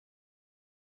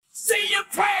your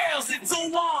prayers, it's a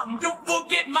one. Don't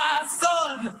forget, my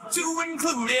son, to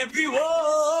include everyone.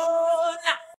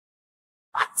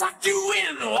 I tuck you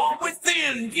in, all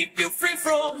within, keep you free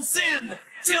from sin,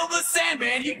 till the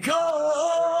Sandman he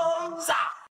comes.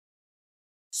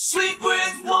 Sleep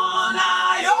with one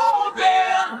eye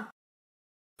open,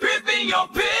 gripping your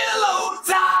pillow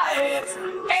tight.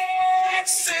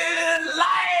 Exit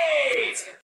light,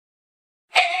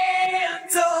 and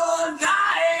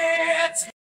tonight,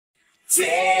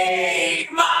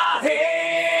 take my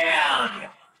hand,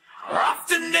 off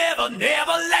to never,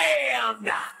 never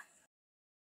land.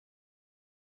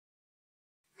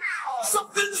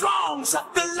 Something's wrong,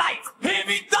 shut the light,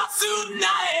 heavy thoughts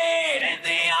tonight, and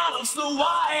they are Snow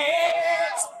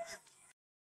White.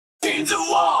 Dreams of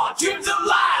war, dreams of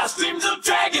lies, dreams of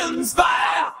dragons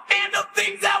fire, and of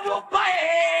things that will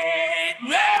bite.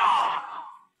 Yeah.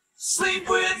 Sleep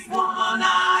with one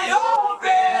eye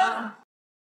open,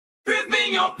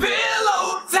 gripping your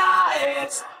pillow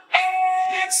tight.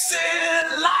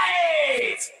 Exit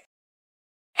light,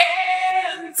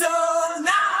 and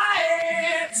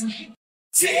tonight,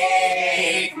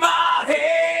 take my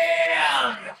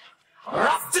hand,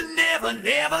 off to never,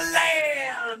 never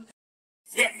land.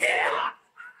 Yeah.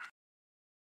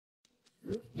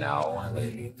 Now I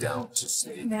lay me down to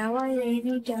sleep. Now I lay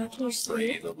me down to Pray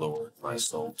sleep. the Lord my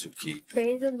soul to keep.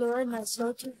 Pray the Lord my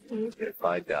soul to keep. If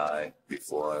I die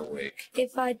before I wake,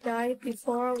 If I die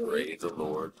before I wake, pray the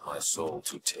Lord my soul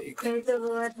to take. pray the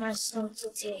Lord my soul to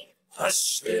take. Hush,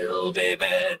 still, baby,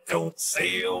 don't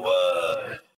say a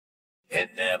word, and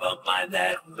never mind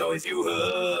that noise you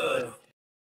heard.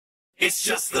 It's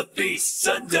just the beasts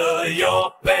under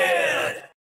your bed,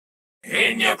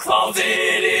 in your closet,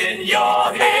 in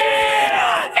your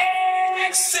head.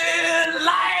 Exit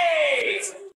light,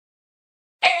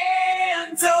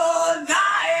 and tonight,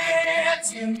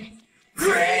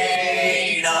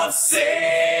 grain of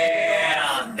sand.